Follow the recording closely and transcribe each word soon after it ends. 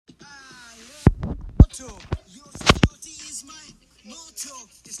Proto,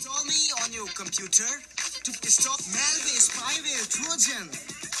 install me on your computer to stop malware, spyware, Trojan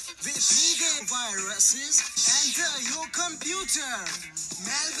with legal viruses. Enter your computer.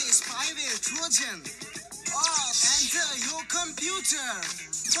 Malware, spyware, Trojan. All enter your computer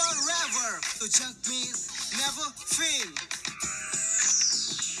forever. The junk mail never fail.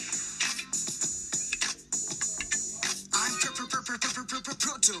 I'm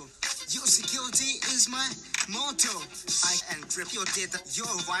Proto. Your security is my motto. I encrypt your data. You're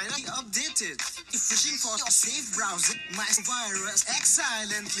virally updated. If phishing for your safe browser, my virus act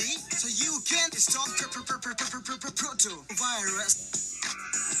silently so you can stop Proto virus.